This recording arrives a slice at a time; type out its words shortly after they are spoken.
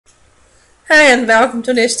Hi and welcome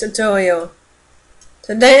to this tutorial.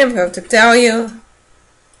 Today I'm going to tell you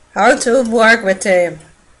how to work with the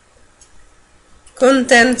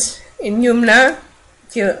content in Joomla.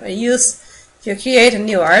 If you create a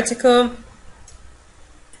new article,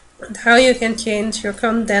 and how you can change your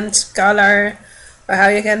content color, or how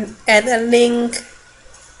you can add a link.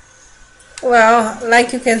 Well,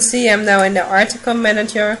 like you can see, I'm now in the article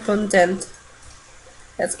manager content.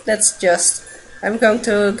 I'm going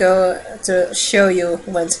to go to show you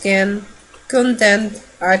once again. Content,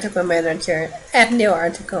 article manager, add new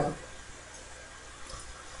article.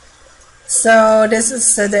 So this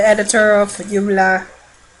is the editor of Joomla,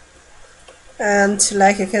 and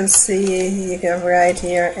like you can see, you can write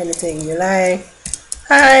here anything you like.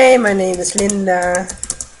 Hi, my name is Linda,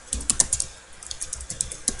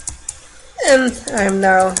 and I'm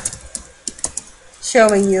now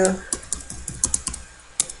showing you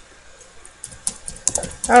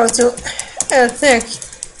how to add text.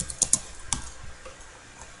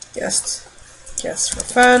 Just for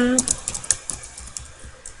fun.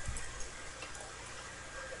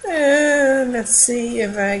 Let's see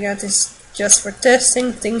if I got this just for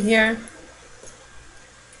testing thing here.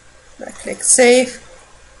 I click save.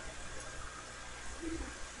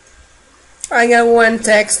 I got one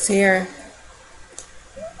text here.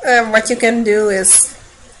 What you can do is,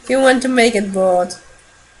 if you want to make it bold,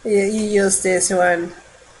 you use this one.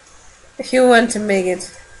 If you want to make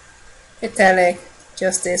it italic,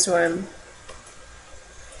 just this one.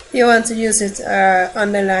 If you want to use it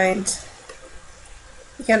underlined,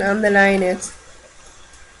 you can underline it.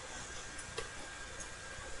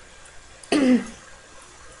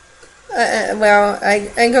 Well,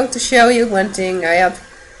 I'm going to show you one thing. I have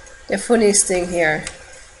the phonics thing here.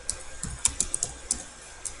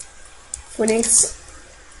 Phonics.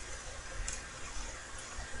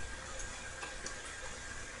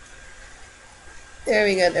 There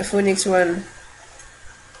we go, the phonics one.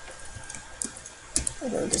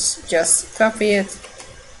 I'm going to just copy it.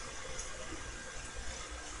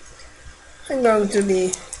 I'm going to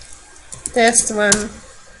the test one.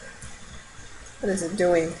 What is it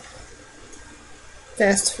doing?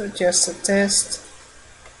 Test for just a test.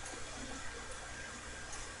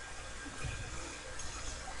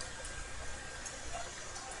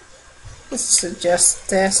 This is just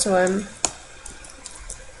test one.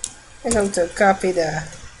 I'm going to copy the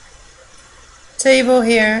table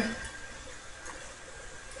here,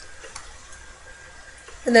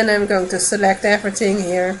 and then I'm going to select everything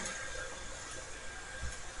here.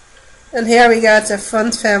 And here we got a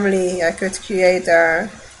font family. I could create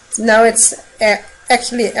now it's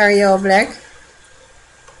actually Arial black.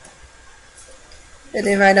 But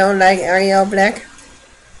if I don't like Arial black,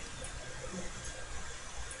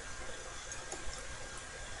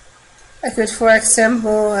 I could, for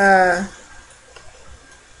example,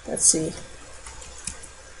 let's see.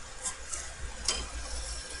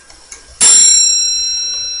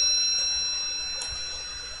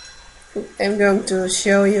 I'm going to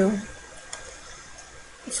show you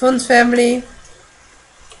font family,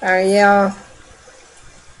 Arial.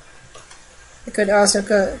 I could also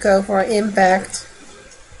go for impact,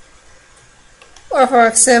 or for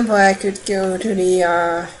example, I could go to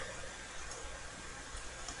the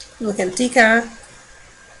Lucantica.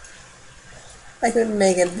 I could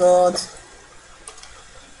make it bold.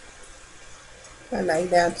 I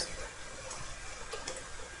like that.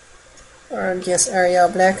 Or just Arial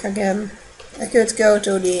black again. I could go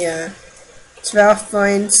to the 12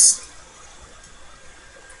 points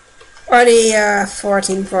or the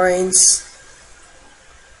 14 points.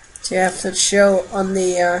 So you have to show on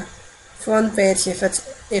the front page if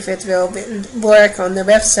it will work on the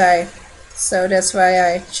website. So that's why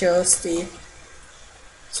I chose the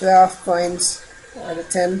 12 points or the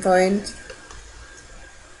 10 point.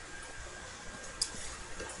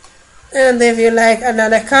 And if you like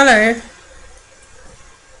another color,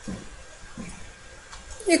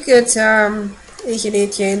 you could easily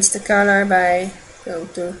change the color by going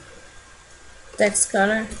to text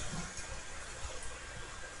color.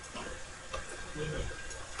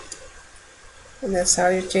 And that's how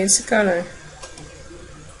you change the color.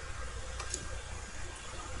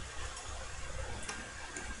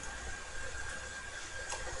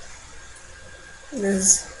 This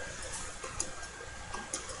is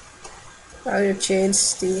how you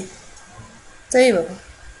change the table.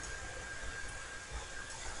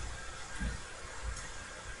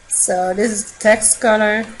 So this is the text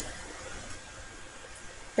color. You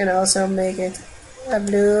can also make it a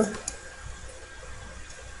blue.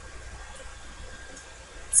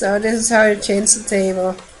 So this is how you change the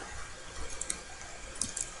table.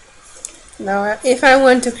 Now, if I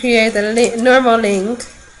want to create a normal link,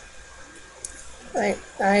 I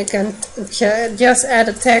can just add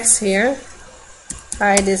a text here.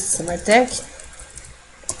 Hi, this is my text.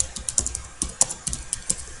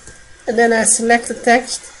 And then I select the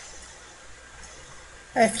text.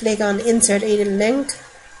 I click on Insert Edit Link.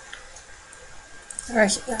 I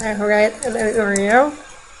write an URL,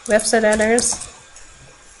 website address,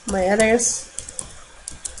 my address,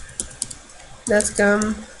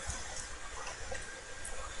 .com.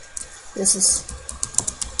 This is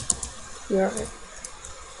your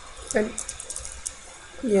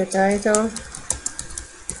title.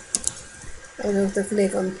 I go to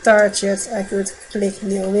click on target. I could click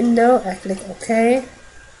new window. I click OK.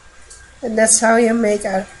 And that's how you make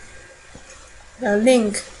a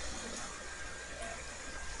link.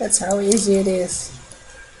 That's how easy it is.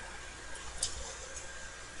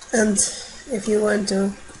 And if you want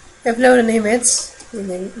to upload an image, you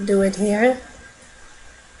can do it here.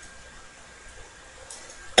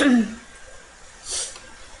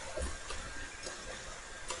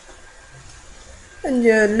 And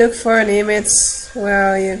you look for an image.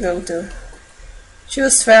 Well, you go to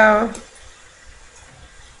choose file,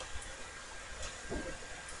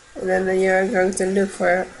 and then you are going to look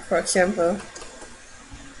for example,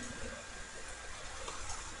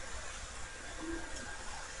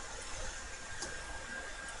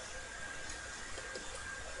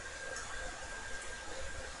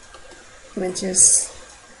 images.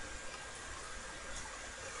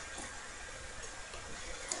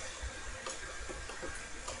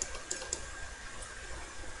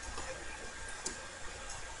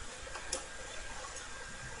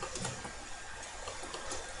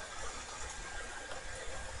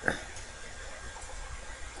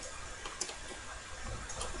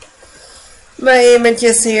 My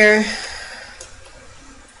images here.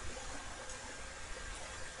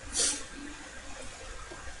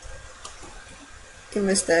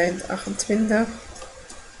 Image 28.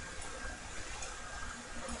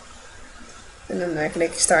 En dan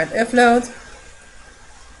klik Start Upload.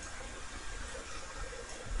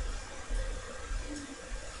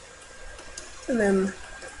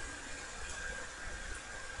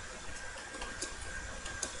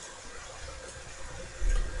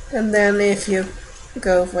 And then if you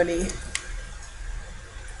go for the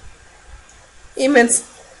image,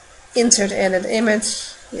 insert edit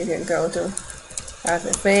image, you can go to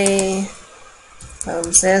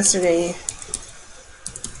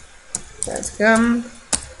ancestry.com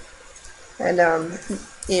and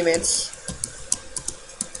image.jpg.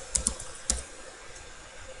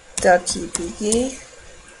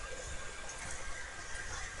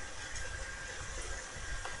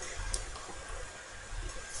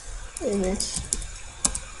 Image,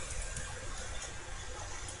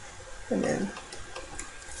 and then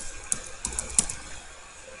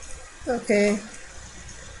okay.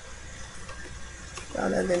 Well,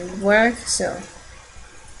 that didn't work, so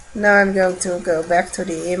now I'm going to go back to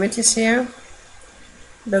the images here.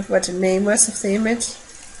 Look what the name was of the image.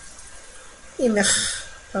 Image.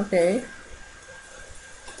 Okay.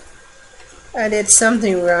 I did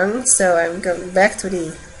something wrong, so I'm going back to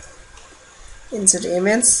the insert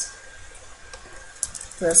image.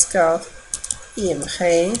 That's called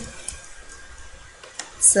img.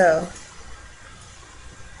 So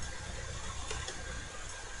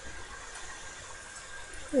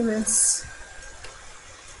image.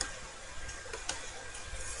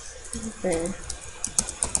 Okay.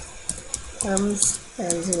 Thumbs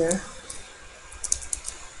and zero.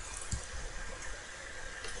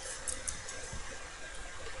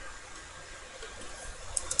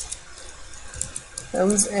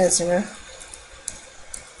 Thumbs and zero.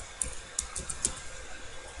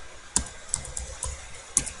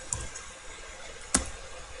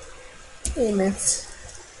 Image.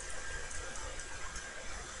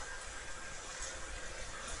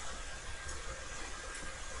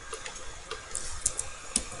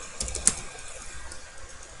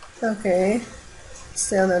 Okay,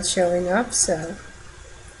 still not showing up, so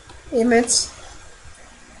image.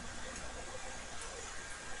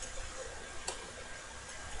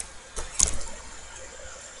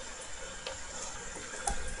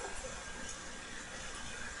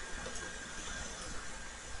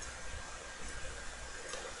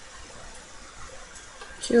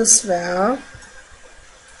 Choose file.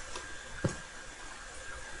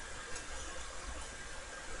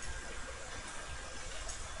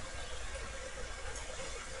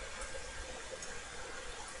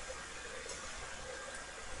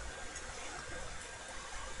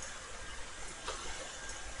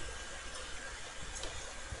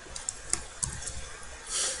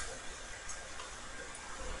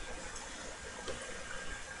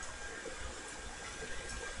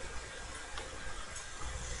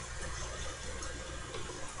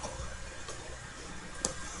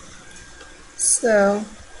 So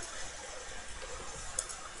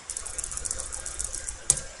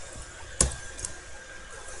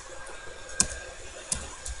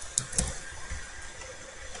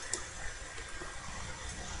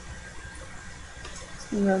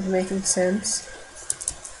not making sense.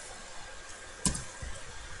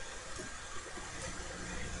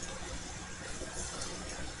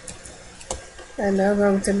 I'm now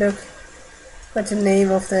going to look what the name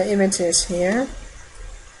of the image is here.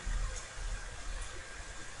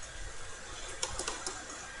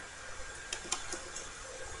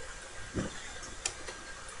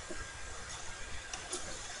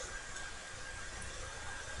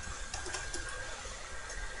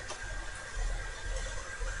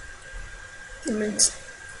 Image.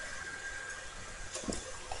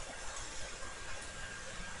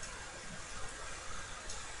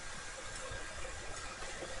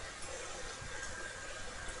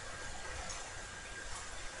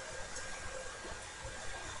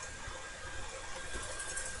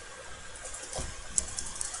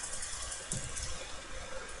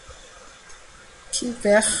 Keep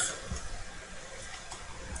weg.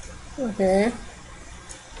 Okay.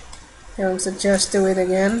 Going to just do it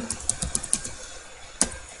again.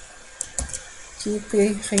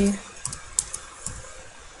 GPG.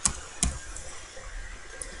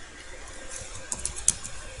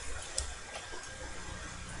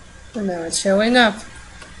 And now it's showing up.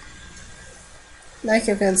 Like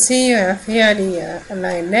you can see, you have here the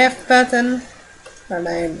align left button,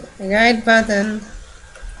 align right button,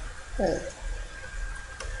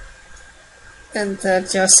 and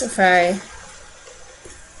justify.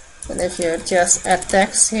 And if you just add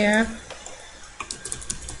text here,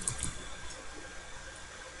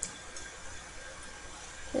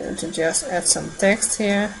 you want to just add some text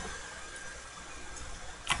here,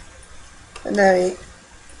 and then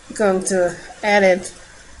we're going to edit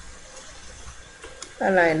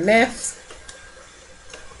align left,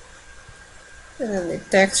 and then the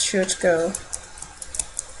text should go.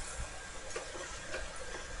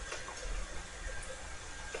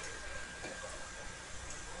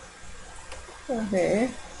 Okay,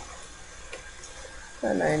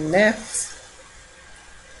 align left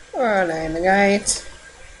or align right.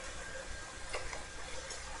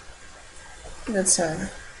 That's all.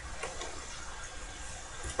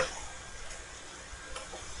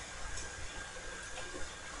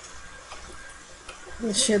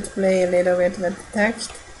 We should play a little bit with the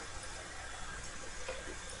text.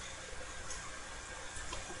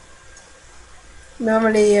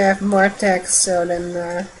 Normally you have more text, so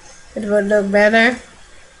then it would look better.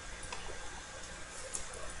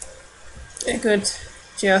 I could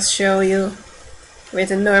just show you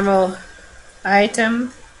with a normal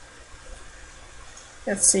item.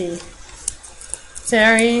 Let's see.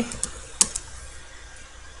 Terry.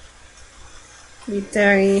 Meet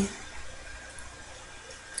Terry.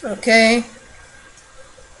 Okay.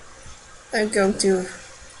 I'm going to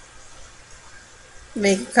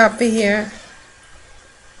make a copy here.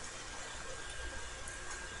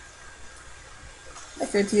 I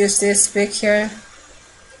could use this picture.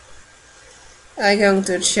 I'm going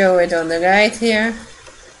to show it on the right here,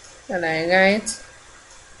 and I right,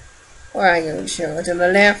 or I'm going to show it on the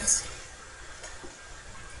left.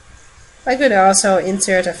 I could also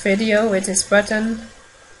insert a video with this button,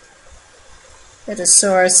 with a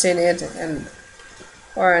source in it, and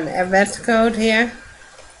or an embed code here.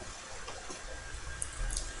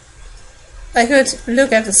 I could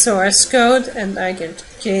look at the source code and I could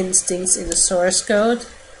change things in the source code,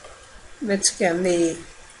 which can be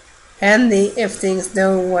handy if things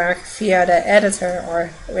don't work via the editor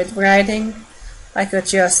or with writing. I could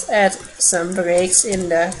just add some breaks in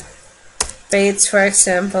the page, for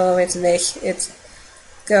example, which make it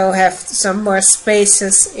go have some more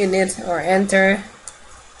spaces in it, or enter.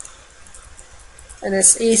 And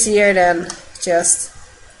it's easier than just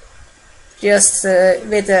with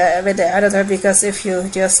the editor, because if you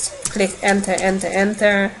just click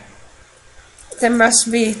enter, there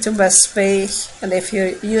must be too much space. And if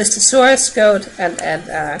you use the source code and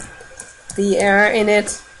add the in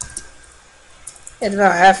it, it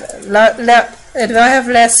will have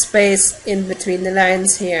less space in between the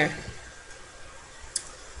lines here.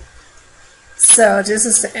 So this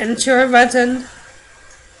is the ensure button,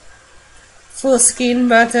 full screen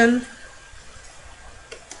button,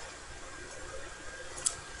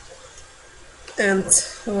 and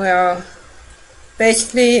well,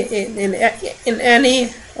 basically in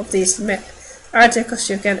any of these articles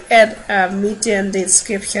you can add a meta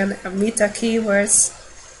description, a meta keywords.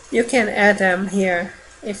 You can add them here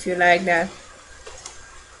if you like that.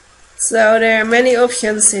 So there are many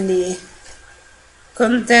options in the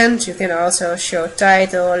content, you can also show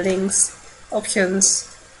title, links, options,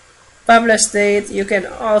 publish date. You can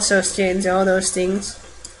also change all those things.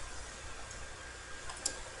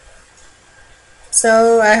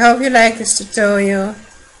 So I hope you like this tutorial,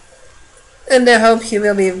 and I hope you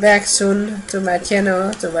will be back soon to my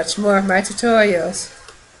channel to watch more of my tutorials.